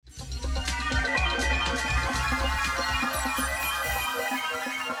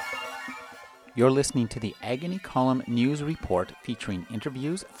You're listening to the Agony Column News Report featuring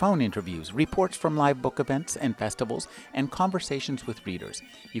interviews, phone interviews, reports from live book events and festivals, and conversations with readers.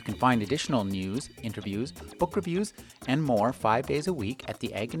 You can find additional news, interviews, book reviews, and more 5 days a week at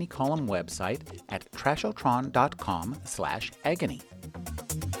the Agony Column website at trashotron.com/agony.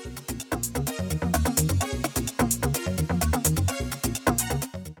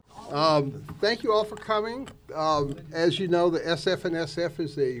 Thank you all for coming. As you know, the SF and SF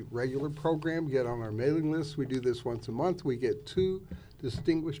is a regular program. Get on our mailing list. We do this once a month. We get two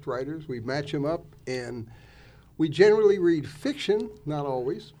distinguished writers. We match them up, and we generally read fiction, not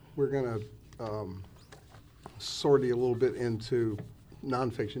always. We're going to sort you a little bit into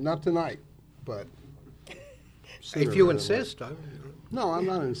nonfiction. Not tonight, but if you insist. No, I'm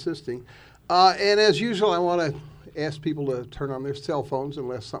not insisting. And as usual, I want to ask people to turn on their cell phones in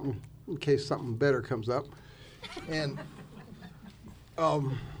case something better comes up. And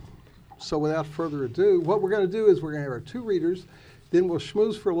so without further ado, what we're going to do is we're going to have our two readers, then we'll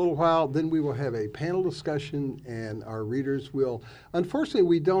schmooze for a little while, then we will have a panel discussion, and our readers will... Unfortunately,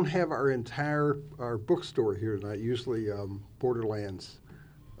 we don't have our bookstore here tonight. Usually Borderlands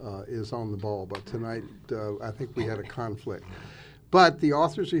is on the ball, but tonight I think we had a conflict. But the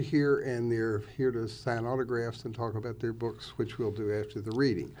authors are here, and they're here to sign autographs and talk about their books, which we'll do after the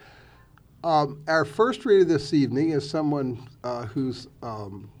reading. Our first reader this evening is someone who's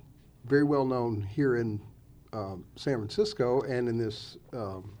very well known here in San Francisco and in this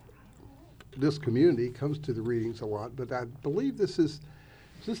community, comes to the readings a lot. But I believe is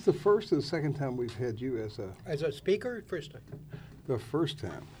this the first or the second time we've had you as a speaker? First time. The first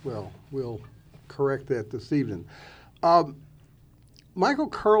time. Well, we'll correct that this evening. Michael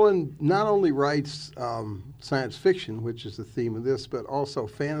Kurland not only writes science fiction, which is the theme of this, but also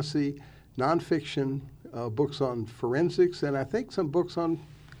fantasy, nonfiction, books on forensics, and I think some books on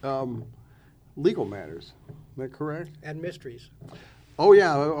legal matters. Is that correct? And mysteries. Oh,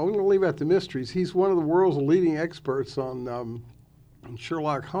 yeah. I'm going to leave out the mysteries. He's one of the world's leading experts on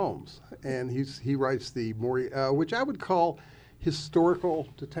Sherlock Holmes, and he writes the more, which I would call historical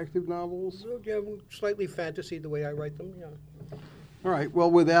detective novels. Yeah, slightly fantasy the way I write them, yeah. All right. Well,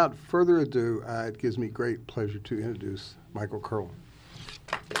 without further ado, it gives me great pleasure to introduce Michael Kurland.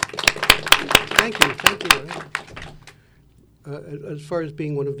 Thank you. As far as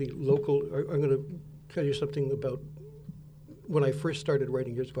being one of the local, I'm going to tell you something about when I first started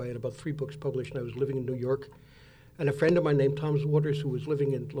writing years ago. I had about 3 books published, and I was living in New York. And a friend of mine named Tom Waters, who was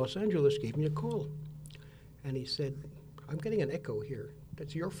living in Los Angeles, gave me a call. And he said, "I'm getting an echo here.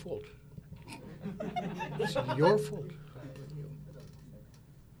 That's your fault." It's your fault.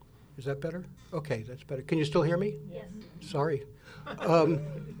 Is that better? Okay, that's better. Can you still hear me? Yes. Sorry.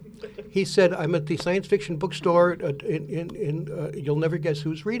 He said, "I'm at the science fiction bookstore you'll never guess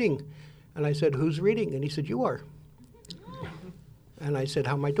who's reading." And I said, "Who's reading?" And he said, "You are." And I said,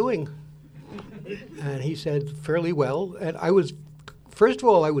 "How am I doing?" And he said, "Fairly well." And first of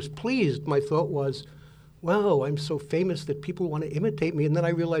all, I was pleased. My thought was, wow, I'm so famous that people want to imitate me. And then I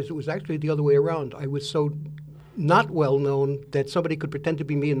realized it was actually the other way around. I was so not well known that somebody could pretend to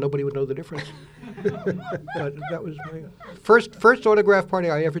be me and nobody would know the difference. But that was my first autograph party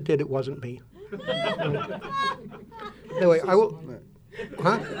I ever did. It wasn't me. Anyway, I will.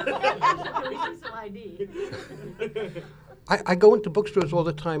 Huh? I go into bookstores all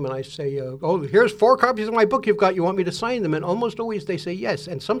the time and I say, "Oh, here's 4 copies of my book you've got. You want me to sign them?" And almost always they say yes.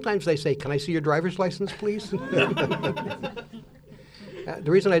 And sometimes they say, "Can I see your driver's license, please?"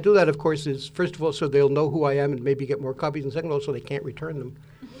 The reason I do that, of course, is, first of all, so they'll know who I am and maybe get more copies, and second of all, so they can't return them.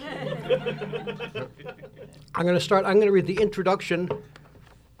 I'm going to read the introduction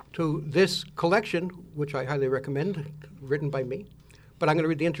to this collection, which I highly recommend, written by me. But I'm going to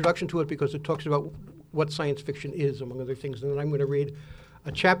read the introduction to it because it talks about what science fiction is, among other things. And then I'm going to read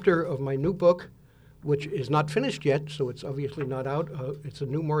a chapter of my new book, which is not finished yet, so it's obviously not out. It's a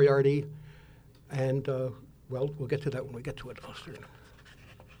new Moriarty, and, well, we'll get to that when we get to it.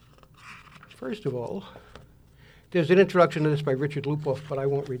 First of all, there's an introduction to this by Richard Lupoff, but I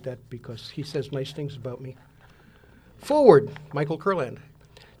won't read that because he says nice things about me. Forward, Michael Kurland.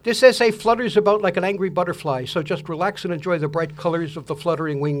 This essay flutters about like an angry butterfly, so just relax and enjoy the bright colors of the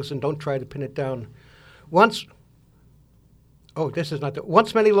fluttering wings and don't try to pin it down. Once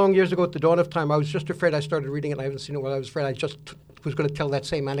many long years ago at the dawn of time, I was just afraid. I started reading it and I haven't seen it while I was afraid. I just was going to tell that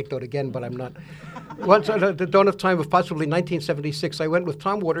same anecdote again, but I'm not. Once at the dawn of time of possibly 1976, I went with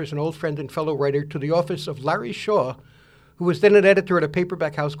Tom Waters, an old friend and fellow writer, to the office of Larry Shaw, who was then an editor at a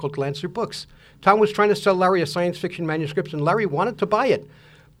paperback house called Lancer Books. Tom was trying to sell Larry a science fiction manuscript, and Larry wanted to buy it.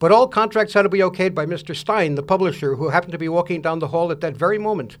 But all contracts had to be okayed by Mr. Stein, the publisher, who happened to be walking down the hall at that very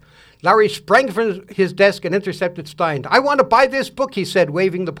moment. Larry sprang from his desk and intercepted Stein. "I want to buy this book," he said,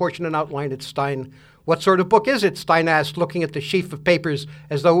 waving the portion and outline at Stein. "What sort of book is it?" Stein asked, looking at the sheaf of papers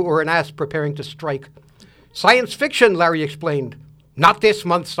as though it were an ass preparing to strike. "Science fiction," Larry explained. "Not this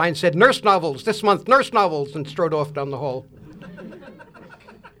month," Stein said. "Nurse novels. This month, nurse novels," and strode off down the hall.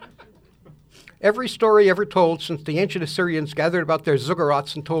 Every story ever told since the ancient Assyrians gathered about their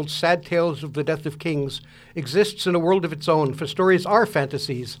ziggurats and told sad tales of the death of kings exists in a world of its own, for stories are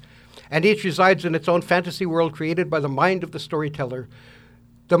fantasies, and each resides in its own fantasy world created by the mind of the storyteller.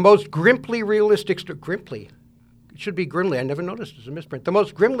 The most grimly realistic Grimly? It should be grimly. I never noticed it's a misprint. The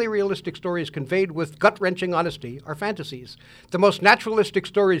most grimly realistic stories conveyed with gut-wrenching honesty are fantasies. The most naturalistic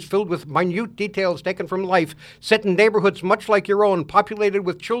stories filled with minute details taken from life, set in neighborhoods much like your own, populated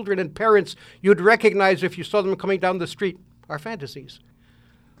with children and parents you'd recognize if you saw them coming down the street, are fantasies.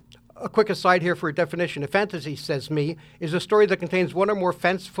 A quick aside here for a definition. A fantasy, says me, is a story that contains one or more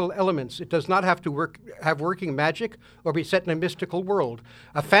fanciful elements. It does not have to have working magic or be set in a mystical world.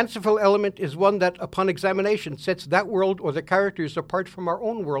 A fanciful element is one that, upon examination, sets that world or the characters apart from our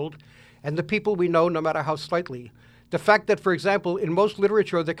own world and the people we know, no matter how slightly. The fact that, for example, in most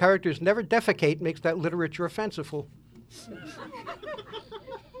literature the characters never defecate makes that literature fanciful.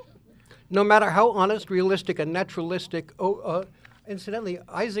 No matter how honest, realistic, and naturalistic, incidentally,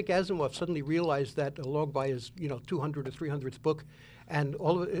 Isaac Asimov suddenly realized that along by his 200 or 300th book, and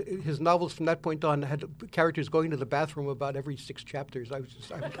all of his novels from that point on had characters going to the bathroom about every 6 chapters.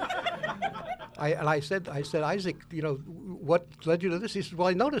 I said, Isaac, what led you to this? He said, well,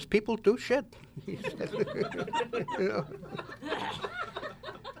 I noticed people do shit.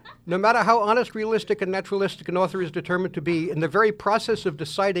 No matter how honest, realistic, and naturalistic an author is determined to be, in the very process of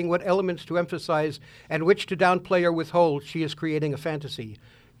deciding what elements to emphasize and which to downplay or withhold, she is creating a fantasy.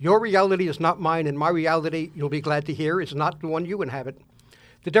 Your reality is not mine, and my reality, you'll be glad to hear, is not the one you inhabit.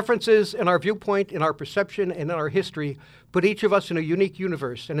 The differences in our viewpoint, in our perception, and in our history put each of us in a unique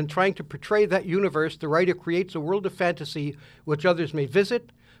universe, and in trying to portray that universe, the writer creates a world of fantasy which others may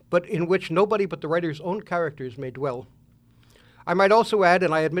visit, but in which nobody but the writer's own characters may dwell. I might also add,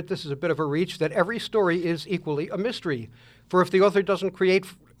 and I admit this is a bit of a reach, that every story is equally a mystery. For if the author doesn't create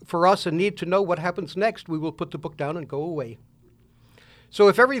for us a need to know what happens next, we will put the book down and go away. So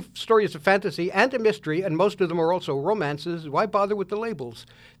if every story is a fantasy and a mystery, and most of them are also romances, why bother with the labels?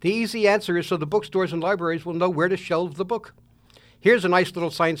 The easy answer is so the bookstores and libraries will know where to shelve the book. Here's a nice little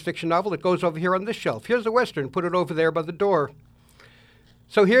science fiction novel that goes over here on this shelf. Here's a Western, put it over there by the door.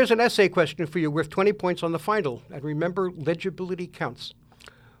 So here's an essay question for you worth 20 points on the final. And remember, legibility counts.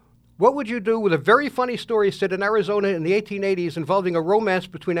 What would you do with a very funny story set in Arizona in the 1880s involving a romance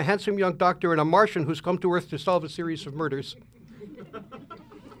between a handsome young doctor and a Martian who's come to Earth to solve a series of murders?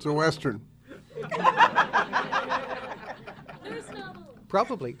 It's a Western.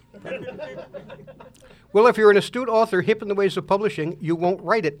 Probably. Well, if you're an astute author hip in the ways of publishing, you won't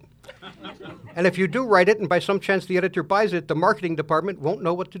write it. And if you do write it, and by some chance the editor buys it, the marketing department won't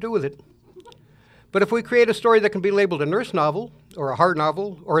know what to do with it. But if we create a story that can be labeled a nurse novel, or a horror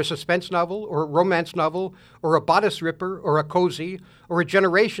novel, or a suspense novel, or a romance novel, or a bodice ripper, or a cozy, or a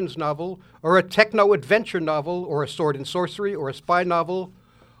generations novel, or a techno-adventure novel, or a sword and sorcery, or a spy novel,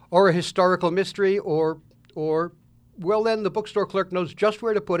 or a historical mystery, or well then the bookstore clerk knows just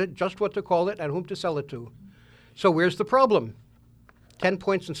where to put it, just what to call it, and whom to sell it to. So where's the problem? 10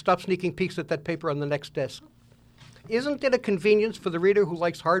 points and stop sneaking peeks at that paper on the next desk. Isn't it a convenience for the reader who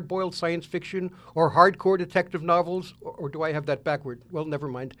likes hard-boiled science fiction or hardcore detective novels, or do I have that backward? Well, never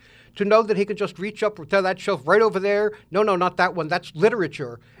mind. To know that he can just reach up to that shelf right over there, no, not that one, that's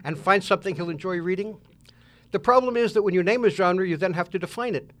literature, and find something he'll enjoy reading? The problem is that when you name a genre, you then have to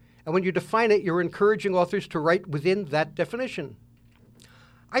define it. And when you define it, you're encouraging authors to write within that definition.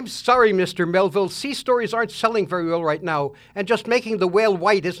 I'm sorry, Mr. Melville, sea stories aren't selling very well right now, and just making the whale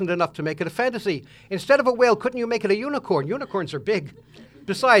white isn't enough to make it a fantasy. Instead of a whale, couldn't you make it a unicorn? Unicorns are big.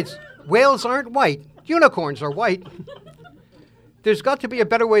 Besides, whales aren't white. Unicorns are white. There's got to be a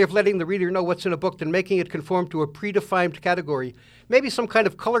better way of letting the reader know what's in a book than making it conform to a predefined category. Maybe some kind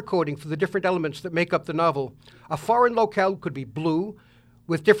of color coding for the different elements that make up the novel. A foreign locale could be blue,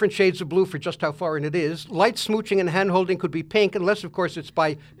 with different shades of blue for just how foreign it is. Light smooching and hand-holding could be pink, unless, of course, it's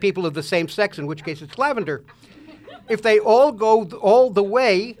by people of the same sex, in which case it's lavender. If they all go all the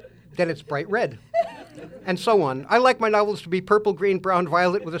way, then it's bright red, and so on. I like my novels to be purple, green, brown,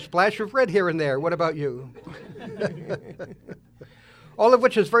 violet, with a splash of red here and there. What about you? All of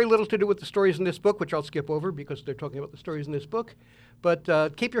which has very little to do with the stories in this book, which I'll skip over because they're talking about the stories in this book.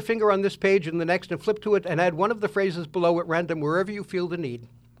 But keep your finger on this page and the next and flip to it and add one of the phrases below at random wherever you feel the need.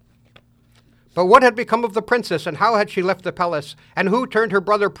 But what had become of the princess, and how had she left the palace, and who turned her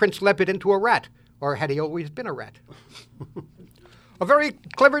brother Prince Lepid into a rat? Or had he always been a rat? A very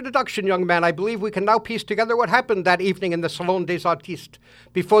clever deduction, young man. I believe we can now piece together what happened that evening in the Salon des Artistes,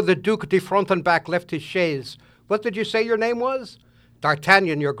 before the Duc de Frontenbach left his chaise. What did you say your name was?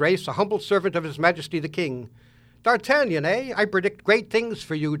 D'Artagnan, your grace, a humble servant of His Majesty the King. D'Artagnan, eh? I predict great things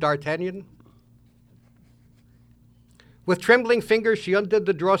for you, D'Artagnan. With trembling fingers, she undid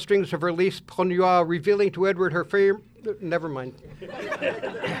the drawstrings of her lace peignoir, revealing to Edward her fair... Never mind.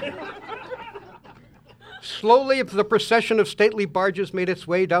 Slowly, the procession of stately barges made its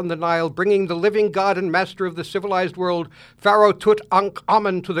way down the Nile, bringing the living god and master of the civilized world, Pharaoh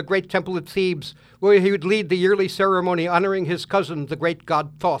Tut-Ankh-Amen, to the great temple at Thebes, where he would lead the yearly ceremony honoring his cousin, the great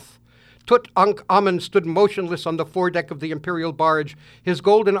god Thoth. Tut-Ankh-Amen stood motionless on the foredeck of the imperial barge, his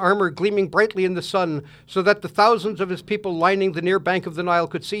golden armor gleaming brightly in the sun, so that the thousands of his people lining the near bank of the Nile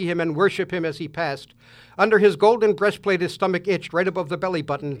could see him and worship him as he passed. Under his golden breastplate, his stomach itched right above the belly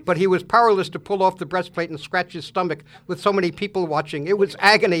button, but he was powerless to pull off the breastplate and scratch his stomach with so many people watching. It was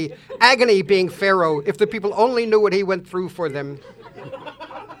agony, agony being Pharaoh, if the people only knew what he went through for them.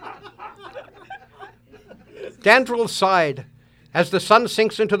 Dandrel sighed. As the sun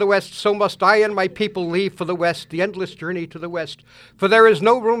sinks into the west, so must I and my people leave for the west, the endless journey to the west. For there is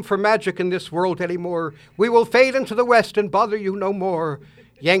no room for magic in this world any more. We will fade into the west and bother you no more.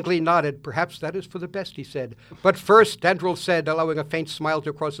 Yangley nodded. Perhaps that is for the best, he said. But first, Dandrel said, allowing a faint smile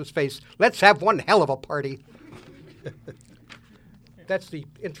to cross his face, let's have one hell of a party. That's the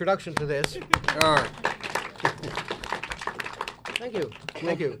introduction to this. All right. Thank you.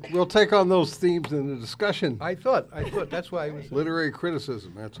 Thank you. We'll take on those themes in the discussion. I thought. That's why I was... Literary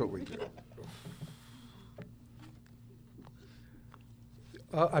criticism, that's what we do.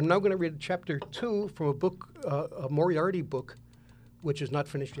 I'm now going to read chapter 2 from a book, a Moriarty book, which is not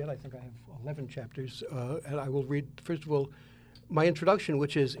finished yet. I think I have 11 chapters. And I will read, first of all, my introduction,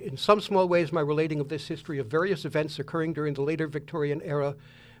 which is, in some small ways, my relating of this history of various events occurring during the later Victorian era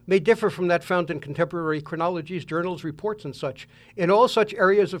may differ from that found in contemporary chronologies, journals, reports, and such. In all such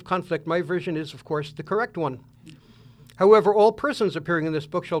areas of conflict, my version is, of course, the correct one. However, all persons appearing in this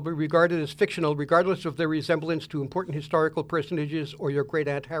book shall be regarded as fictional, regardless of their resemblance to important historical personages or your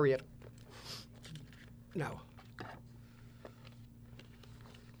great-aunt Harriet. Now,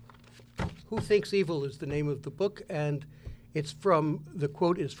 Who Thinks Evil is the name of the book, and it's from, the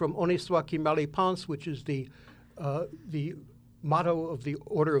quote is from On est ceux qui mal y pensent, which is the motto of the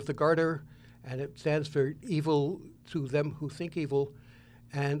Order of the Garter, and it stands for evil to them who think evil.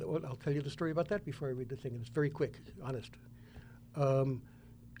 And I'll tell you the story about that before I read the thing. It's very quick, honest. In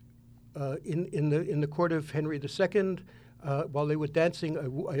the court of Henry II, while they were dancing,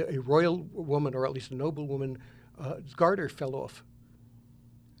 a royal woman, or at least a noble woman's garter fell off.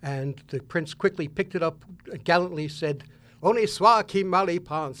 And the prince quickly picked it up, gallantly said, "On est ceux qui mal y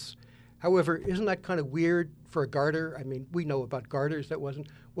pensent." However, isn't that kind of weird for a garter? I mean, we know about garters. That wasn't.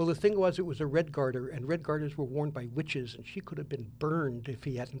 Well, the thing was, it was a red garter, and red garters were worn by witches, and she could have been burned if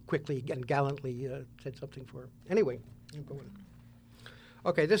he hadn't quickly and gallantly said something for her. Anyway, I'm going.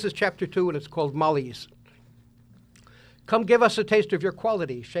 Okay, this is chapter 2, and it's called Molly's. Come give us a taste of your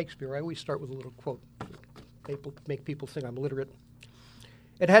quality, Shakespeare. I always start with a little quote. Make people think I'm literate.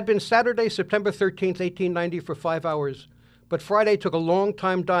 It had been Saturday, September 13th, 1890, for 5 hours, but Friday took a long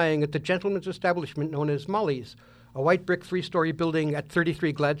time dying at the gentleman's establishment known as Molly's, a white brick 3-story building at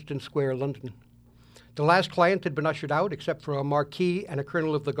 33 Gladstone Square, London. The last client had been ushered out, except for a marquis and a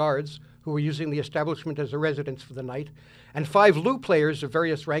colonel of the guards, who were using the establishment as a residence for the night, and 5 loo players of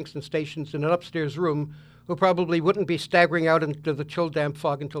various ranks and stations in an upstairs room, who probably wouldn't be staggering out into the chill, damp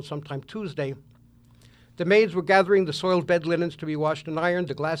fog until sometime Tuesday. The maids were gathering the soiled bed linens to be washed and ironed,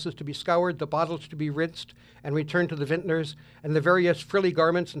 the glasses to be scoured, the bottles to be rinsed and returned to the vintners, and the various frilly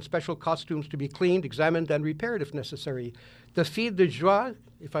garments and special costumes to be cleaned, examined, and repaired if necessary. The filles de joie,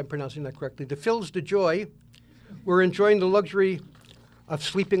 if I'm pronouncing that correctly, the filles de joie were enjoying the luxury of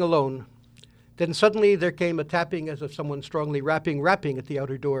sleeping alone. Then suddenly there came a tapping as of someone strongly rapping at the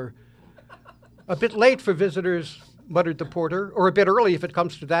outer door. "A bit late for visitors," muttered the porter, "or a bit early if it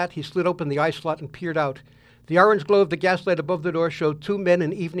comes to that." He slid open the eye slot and peered out. The orange glow of the gaslight above the door showed 2 men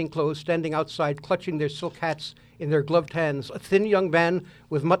in evening clothes standing outside, clutching their silk hats in their gloved hands, a thin young man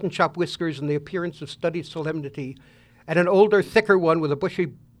with mutton chop whiskers and the appearance of studied solemnity, and an older, thicker one with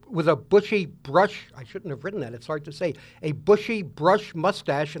a bushy brush, I shouldn't have written that, it's hard to say, a bushy brush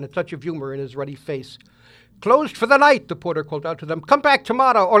mustache and a touch of humor in his ruddy face. "Closed for the night," the porter called out to them. "Come back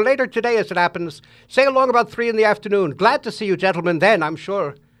tomorrow, or later today as it happens. Say along about 3 in the afternoon. Glad to see you gentlemen then, I'm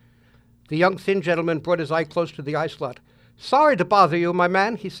sure." The young thin gentleman brought his eye close to the eye slot. "Sorry to bother you, my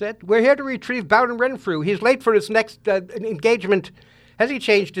man," he said. "We're here to retrieve Baron Renfrew. He's late for his next engagement. Has he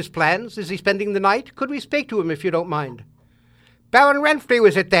changed his plans? Is he spending the night? Could we speak to him, if you don't mind?" "Baron Renfrew,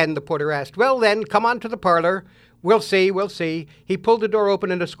 is it then?" the porter asked. "Well, then, come on to the parlor. We'll see. He pulled the door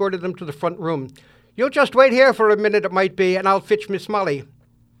open and escorted them to the front room. "You'll just wait here for a minute, it might be, and I'll fetch Miss Molly."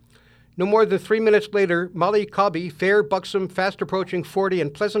 No more than 3 minutes later, Molly Cobby, fair, buxom, fast approaching 40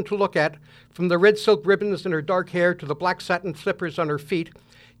 and pleasant to look at, from the red silk ribbons in her dark hair to the black satin slippers on her feet,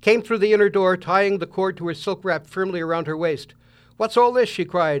 came through the inner door, tying the cord to her silk wrap firmly around her waist. "What's all this?" she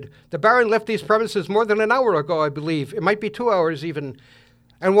cried. "The Baron left these premises more than an hour ago, I believe. It might be 2 hours even.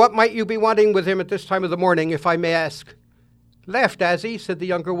 And what might you be wanting with him at this time of the morning, if I may ask?" "Left, has he?" said the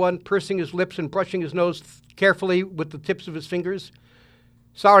younger one, pursing his lips and brushing his nose carefully with the tips of his fingers.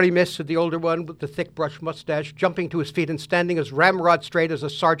 "Sorry, miss," said the older one with the thick brush mustache, jumping to his feet and standing as ramrod straight as a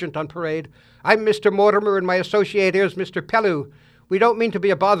sergeant on parade. "I'm Mr. Mortimer, and my associate here's Mr. Pellew. We don't mean to be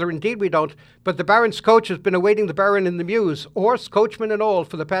a bother, indeed we don't, but the Baron's coach has been awaiting the Baron in the mews, horse, coachman, and all,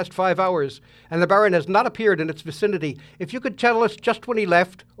 for the past 5 hours, and the Baron has not appeared in its vicinity. If you could tell us just when he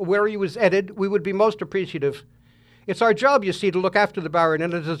left, or where he was headed, we would be most appreciative. It's our job, you see, to look after the Baron,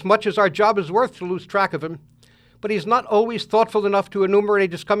 and it's as much as our job is worth to lose track of him. But he's not always thoughtful enough to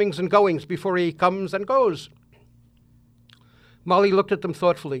enumerate his comings and goings before he comes and goes." Molly looked at them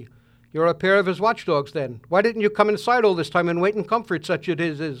thoughtfully. "You're a pair of his watchdogs, then. Why didn't you come inside all this time and wait in comfort such it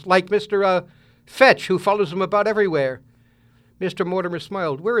is like Mr. Fetch, who follows him about everywhere?" Mr. Mortimer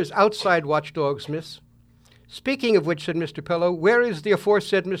smiled. "We're his outside watchdogs, miss." "Speaking of which," said Mr. Pellew, "where is the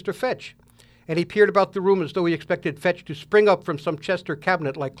aforesaid Mr. Fetch?" And he peered about the room as though he expected Fetch to spring up from some chest or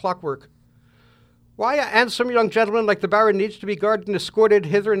cabinet like clockwork. "Why, a handsome young gentleman like the Baron needs to be guarded and escorted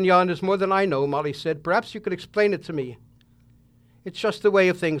hither and yon is more than I know," Molly said. "Perhaps you could explain it to me." "It's just the way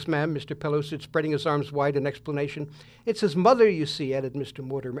of things, ma'am," Mr. Pellew said, spreading his arms wide in explanation. "It's his mother, you see," added Mr.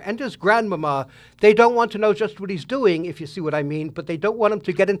 Mortimer, "and his grandmamma. They don't want to know just what he's doing, if you see what I mean, but they don't want him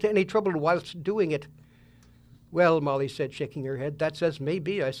to get into any trouble whilst doing it." "Well," Molly said, shaking her head, "that's as may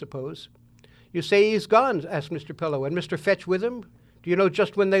be, I suppose." "You say he's gone?" asked Mr. Pellew, "and Mr. Fetch with him? Do you know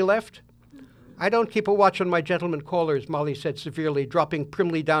just when they left?" "I don't keep a watch on my gentlemen callers," Molly said severely, dropping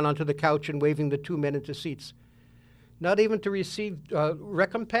primly down onto the couch and waving the 2 men into seats. "Not even to receive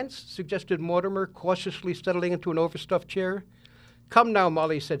recompense?" suggested Mortimer, cautiously settling into an overstuffed chair. "Come now,"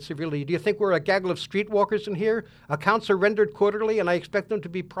 Molly said severely, "do you think we're a gaggle of streetwalkers in here? Accounts are rendered quarterly, and I expect them to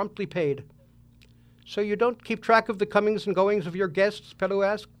be promptly paid." "So you don't keep track of the comings and goings of your guests?" Pellew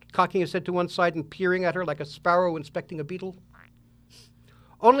asked, cocking his head to one side and peering at her like a sparrow inspecting a beetle.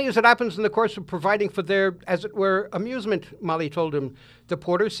 "Only as it happens in the course of providing for their, as it were, amusement," Molly told him. "The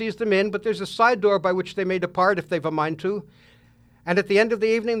porter sees them in, but there's a side door by which they may depart if they've a mind to. And at the end of the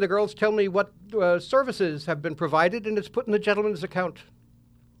evening, the girls tell me what services have been provided, and it's put in the gentleman's account."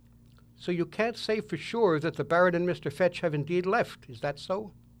 "So you can't say for sure that the Baron and Mr. Fetch have indeed left, is that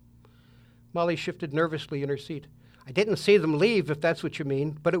so?" Molly shifted nervously in her seat. "I didn't see them leave, if that's what you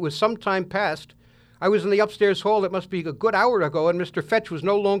mean, but it was some time past. I was in the upstairs hall, it must be a good hour ago, and Mr. Fetch was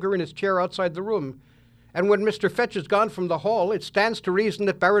no longer in his chair outside the room. And when Mr. Fetch is gone from the hall, it stands to reason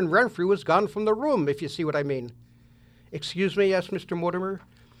that Baron Renfrew is gone from the room, if you see what I mean." "Excuse me?" asked Mr. Mortimer.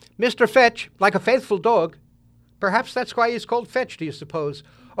 "Mr. Fetch, like a faithful dog. Perhaps that's why he's called Fetch, do you suppose?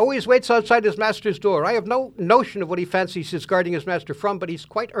 Always waits outside his master's door. I have no notion of what he fancies he's guarding his master from, but he's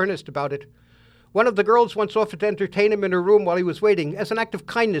quite earnest about it. One of the girls once offered to entertain him in her room while he was waiting, as an act of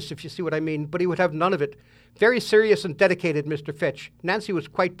kindness, if you see what I mean, but he would have none of it. Very serious and dedicated, Mr. Fetch. Nancy was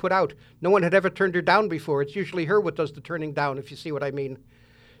quite put out. No one had ever turned her down before. It's usually her what does the turning down, if you see what I mean.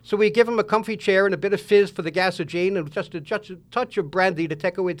 So we give him a comfy chair and a bit of fizz for the gasogene and just a touch of brandy to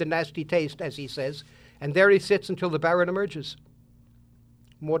take away the nasty taste, as he says, and there he sits until the Baron emerges."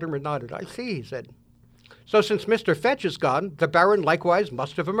 Mortimer nodded. "I see," he said. "So since Mr. Fetch is gone, the Baron likewise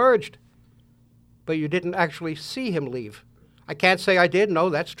must have emerged." "But you didn't actually see him leave." "I can't say I did. No,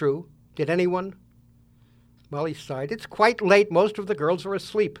 that's true. Did anyone?" Molly sighed. "It's quite late. Most of the girls are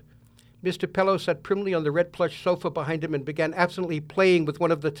asleep." Mr. Pellew sat primly on the red plush sofa behind him and began absently playing with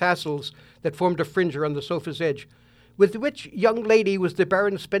one of the tassels that formed a fringer on the sofa's edge. "With which young lady was the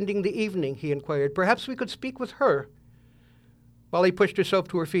Baron spending the evening?" he inquired. "Perhaps we could speak with her." Molly pushed herself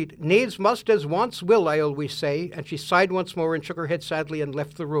to her feet. "Needs must as wants will, I always say," and she sighed once more and shook her head sadly and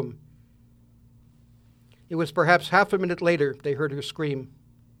left the room. It was perhaps half a minute later they heard her scream.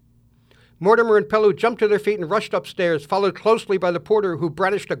 Mortimer and Pellew jumped to their feet and rushed upstairs, followed closely by the porter, who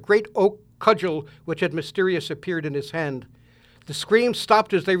brandished a great oak cudgel which had mysteriously appeared in his hand. The screams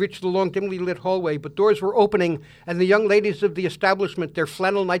stopped as they reached the long, dimly lit hallway, but doors were opening, and the young ladies of the establishment, their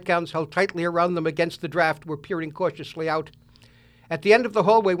flannel nightgowns held tightly around them against the draft, were peering cautiously out. At the end of the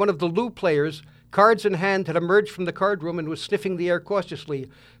hallway, one of the loo players, cards in hand, had emerged from the card room and was sniffing the air cautiously.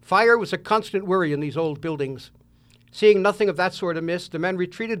 Fire was a constant worry in these old buildings. Seeing nothing of that sort amiss, the man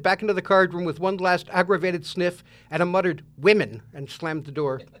retreated back into the card room with one last aggravated sniff and a muttered, "Women," and slammed the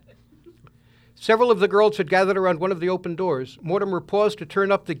door. Several of the girls had gathered around one of the open doors. Mortimer paused to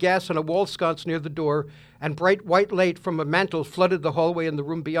turn up the gas on a wall sconce near the door, and bright white light from a mantel flooded the hallway and the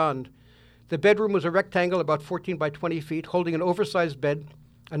room beyond. The bedroom was a rectangle about 14 by 20 feet, holding an oversized bed,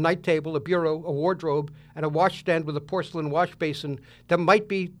 a night table, a bureau, a wardrobe, and a washstand with a porcelain wash basin that might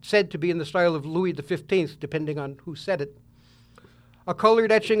be said to be in the style of Louis XV, depending on who said it. A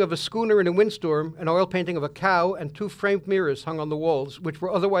colored etching of a schooner in a windstorm, an oil painting of a cow, and 2 framed mirrors hung on the walls, which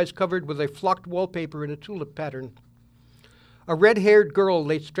were otherwise covered with a flocked wallpaper in a tulip pattern. A red-haired girl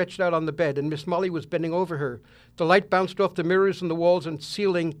lay stretched out on the bed, and Miss Molly was bending over her. The light bounced off the mirrors in the walls and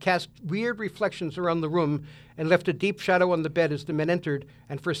ceiling, cast weird reflections around the room, and left a deep shadow on the bed as the men entered,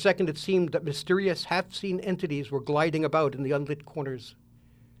 and for a second it seemed that mysterious, half-seen entities were gliding about in the unlit corners.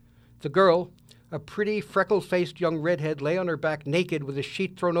 The girl, a pretty, freckle-faced young redhead, lay on her back naked with a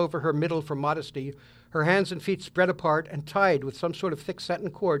sheet thrown over her middle for modesty, her hands and feet spread apart and tied with some sort of thick satin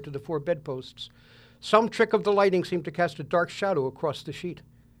cord to the 4 bedposts. Some trick of the lighting seemed to cast a dark shadow across the sheet.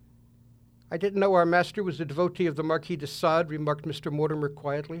 "I didn't know our master was a devotee of the Marquis de Sade," remarked Mr. Mortimer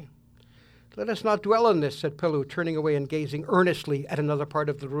quietly. "Let us not dwell on this," said Pellew, turning away and gazing earnestly at another part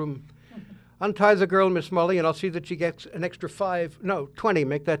of the room. "Untie the girl, Miss Molly, and I'll see that she gets an extra 20,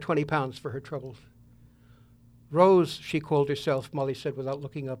 make that £20 for her troubles." "Rose," she called herself, Molly said without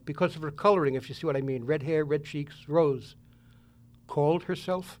looking up, "because of her coloring, if you see what I mean. Red hair, red cheeks, Rose." Called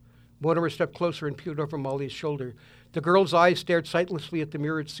herself? Mortimer stepped closer and peered over Molly's shoulder. The girl's eyes stared sightlessly at the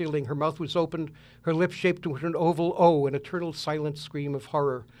mirrored ceiling. Her mouth was opened, her lips shaped into an oval O, an eternal silent scream of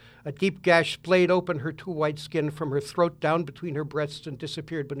horror. A deep gash splayed open her too white skin from her throat down between her breasts and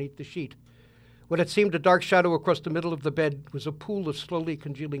disappeared beneath the sheet. What had seemed a dark shadow across the middle of the bed was a pool of slowly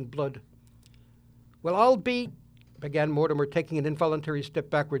congealing blood. "Well, I'll be—" began Mortimer, taking an involuntary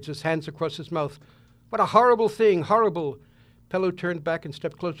step backwards, his hands across his mouth. "What a horrible thing, horrible!" Pellew turned back and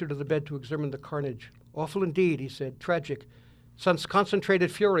stepped closer to the bed to examine the carnage. "Awful indeed," he said. "Tragic. Some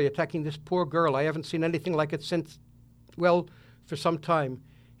concentrated fury attacking this poor girl. I haven't seen anything like it since, well, for some time."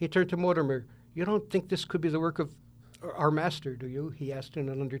 He turned to Mortimer. "You don't think this could be the work of our master, do you?" he asked in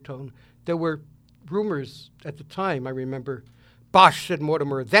an undertone. "There were rumors at the time, I remember." "Bosh," said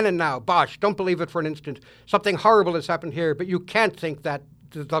Mortimer. "Then and now. Bosh. Don't believe it for an instant. Something horrible has happened here, but you can't think that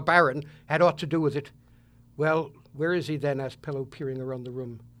the Baron had aught to do with it." "Well, where is he then?" asked Pellew, peering around the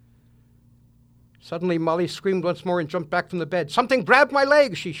room. Suddenly Molly screamed once more and jumped back from the bed. "Something grabbed my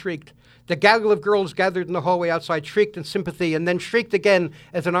leg," she shrieked. The gaggle of girls gathered in the hallway outside shrieked in sympathy and then shrieked again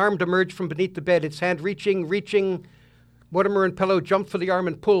as an arm emerged from beneath the bed, its hand reaching. Mortimer and Pellew jumped for the arm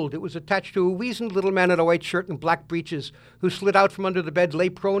and pulled. It was attached to a weazened little man in a white shirt and black breeches, who slid out from under the bed, lay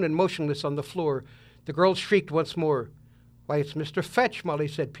prone and motionless on the floor. The girls shrieked once more. "Why, it's Mr. Fetch," Molly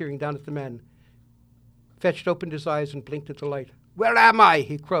said, peering down at the man. Fetch opened his eyes and blinked at the light. "Where am I?"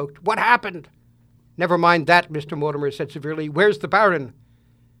 he croaked. "What happened?" "Never mind that," Mr. Mortimer said severely. "Where's the Baron?"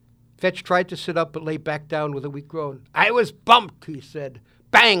 Fetch tried to sit up, but lay back down with a weak groan. "I was bumped," he said.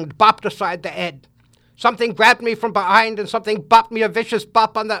 "Banged, bopped aside the head. Something grabbed me from behind, and something bopped me a vicious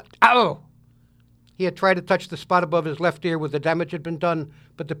bop on the... Ow!" He had tried to touch the spot above his left ear where the damage had been done,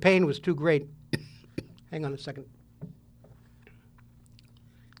 but the pain was too great. Hang on a second.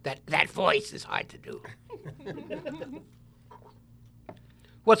 That voice is hard to do.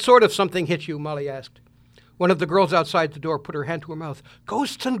 "What sort of something hit you?" Molly asked. One of the girls outside the door put her hand to her mouth.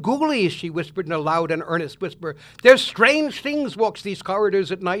 "Ghosts and ghoulies," she whispered in a loud and earnest whisper. "There's strange things walks these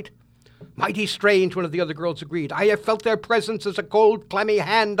corridors at night." "Mighty strange," one of the other girls agreed. "I have felt their presence as a cold, clammy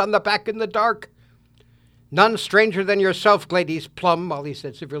hand on the back in the dark." "None stranger than yourself, Gladys Plum," Molly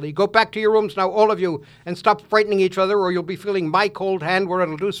said severely. "Go back to your rooms now, all of you, and stop frightening each other, or you'll be feeling my cold hand where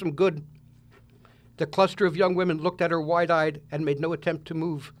it'll do some good." The cluster of young women looked at her wide-eyed and made no attempt to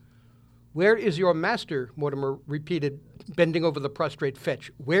move. "Where is your master?" Mortimer repeated, bending over the prostrate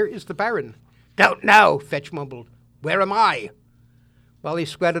Fetch. "Where is the Baron?" "Don't know," Fetch mumbled. "Where am I?" Molly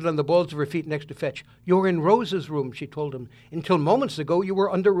squatted on the balls of her feet next to Fetch. "You're in Rose's room," she told him. "Until moments ago, you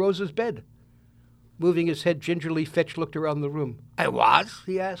were under Rose's bed." Moving his head gingerly, Fetch looked around the room. "I was?"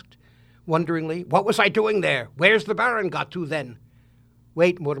 he asked, wonderingly. "What was I doing there? Where's the Baron got to, then?"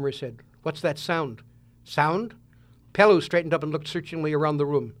 "Wait," Mortimer said. "What's that sound?" "Sound?" Pellew straightened up and looked searchingly around the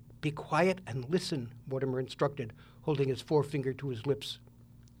room. "Be quiet and listen," Mortimer instructed. holding his forefinger to his lips.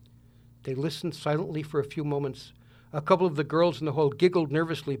 They listened silently for a few moments. A couple of the girls in the hall giggled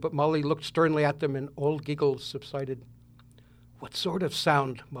nervously, but Molly looked sternly at them, and all giggles subsided. "What sort of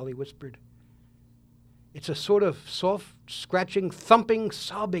sound?" Molly whispered. "It's a sort of soft, scratching, thumping,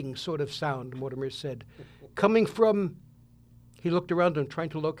 sobbing sort of sound," Mortimer said. "Coming from—" He looked around him, trying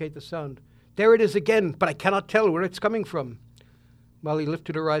to locate the sound. "There it is again, but I cannot tell where it's coming from." Molly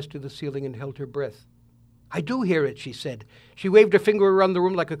lifted her eyes to the ceiling and held her breath. "I do hear it," she said. She waved her finger around the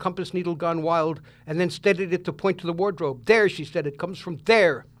room like a compass needle gone wild, and then steadied it to point to the wardrobe. "There," she said, "it comes from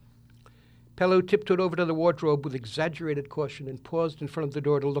there." Pellew tiptoed over to the wardrobe with exaggerated caution and paused in front of the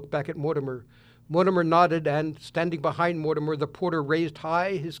door to look back at Mortimer. Mortimer nodded, and, standing behind Mortimer, the porter raised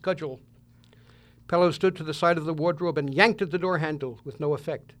high his cudgel. Pellew stood to the side of the wardrobe and yanked at the door handle with no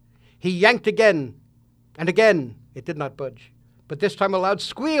effect. He yanked again, and again. It did not budge. But this time a loud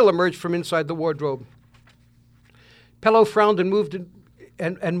squeal emerged from inside the wardrobe. Pellew frowned and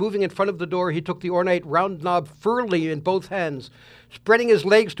moving in front of the door, he took the ornate round knob firmly in both hands. Spreading his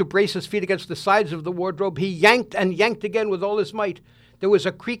legs to brace his feet against the sides of the wardrobe, he yanked and yanked again with all his might. There was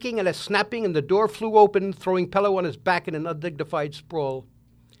a creaking and a snapping, and the door flew open, throwing Pellew on his back in an undignified sprawl.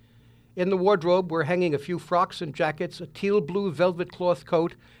 In the wardrobe were hanging a few frocks and jackets, a teal-blue velvet cloth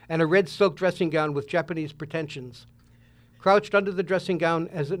coat, and a red silk dressing gown with Japanese pretensions. Crouched under the dressing gown,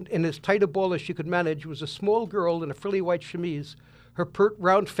 in as tight a ball as she could manage, was a small girl in a frilly white chemise, her pert,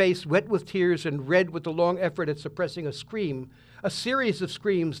 round face wet with tears and red with the long effort at suppressing a scream, a series of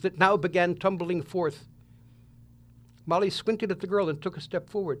screams that now began tumbling forth. Molly squinted at the girl and took a step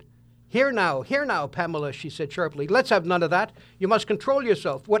forward. Here now, Pamela," she said sharply. "Let's have none of that. You must control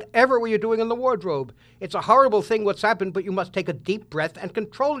yourself. Whatever were you doing in the wardrobe? It's a horrible thing what's happened, but you must take a deep breath and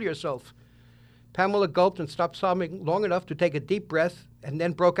control yourself." Pamela gulped and stopped sobbing long enough to take a deep breath, and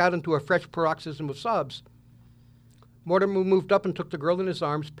then broke out into a fresh paroxysm of sobs. Mortimer moved up and took the girl in his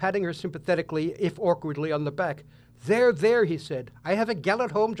arms, patting her sympathetically, if awkwardly, on the back. There, he said. "I have a gal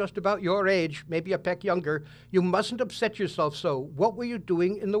at home just about your age, maybe a peck younger. You mustn't upset yourself so. What were you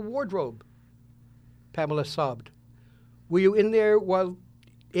doing in the wardrobe?" Pamela sobbed. "Were you in there while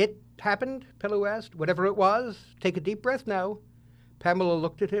it happened?" Pellew asked. "Whatever it was. Take a deep breath now." Pamela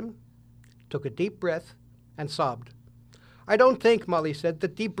looked at him, took a deep breath, and sobbed. "I don't think," Molly said,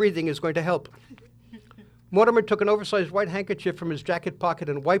 "that deep breathing is going to help." Mortimer took an oversized white handkerchief from his jacket pocket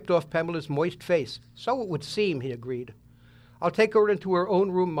and wiped off Pamela's moist face. "So it would seem," he agreed. "I'll take her into her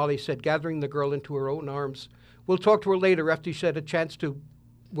own room," Molly said, gathering the girl into her own arms. "We'll talk to her later after she's had a chance to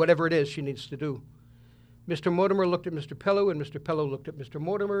whatever it is she needs to do." Mr. Mortimer looked at Mr. Pellew, and Mr. Pellew looked at Mr.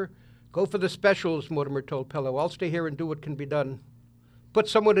 Mortimer. "Go for the specials," Mortimer told Pellew. "I'll stay here and do what can be done." "Put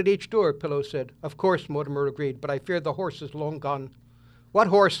someone at each door," Pellew said. "Of course," Mortimer agreed, "but I fear the horse is long gone." "What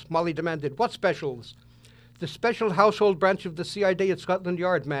horse?" Molly demanded. "What specials?" "The special household branch of the CID at Scotland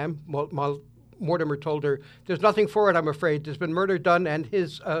Yard, ma'am," Mortimer told her. "There's nothing for it, I'm afraid. There's been murder done, and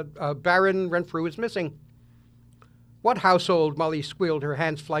his Baron Renfrew is missing." "What household?" Molly squealed, her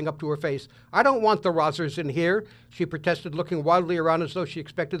hands flying up to her face. "I don't want the Rossers in here," she protested, looking wildly around as though she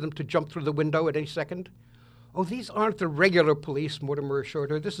expected them to jump through the window at any second. "Oh, these aren't the regular police," Mortimer assured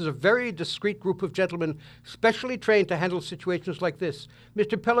her. "This is a very discreet group of gentlemen, specially trained to handle situations like this.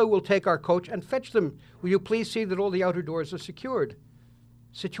 Mr. Pellew will take our coach and fetch them. Will you please see that all the outer doors are secured?"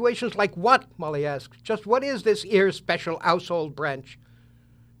 "Situations like what?" Molly asked. "Just what is this 'ere special household branch?"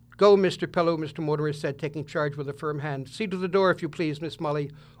 "Go, Mr. Pellew," Mr. Mortimer said, taking charge with a firm hand. "See to the door, if you please, Miss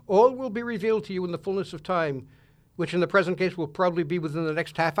Molly. All will be revealed to you in the fullness of time, which in the present case will probably be within the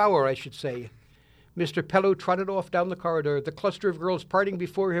next half hour, I should say." Mr. Pellew trotted off down the corridor, the cluster of girls parting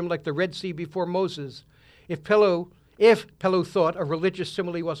before him like the Red Sea before Moses. If Pellew thought a religious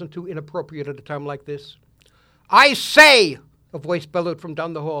simile wasn't too inappropriate at a time like this. "I say!" a voice bellowed from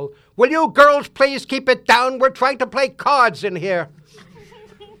down the hall. "Will you girls please keep it down? We're trying to play cards in here."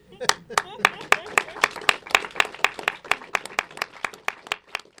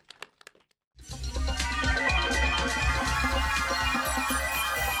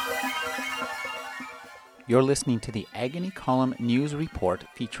 You're listening to the Agony Column News Report,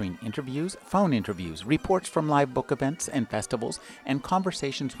 featuring interviews, phone interviews, reports from live book events and festivals, and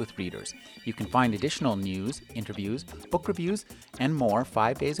conversations with readers. You can find additional news, interviews, book reviews, and more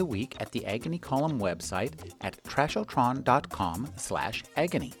 5 days a week at the Agony Column website at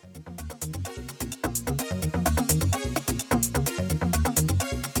trashotron.com/agony.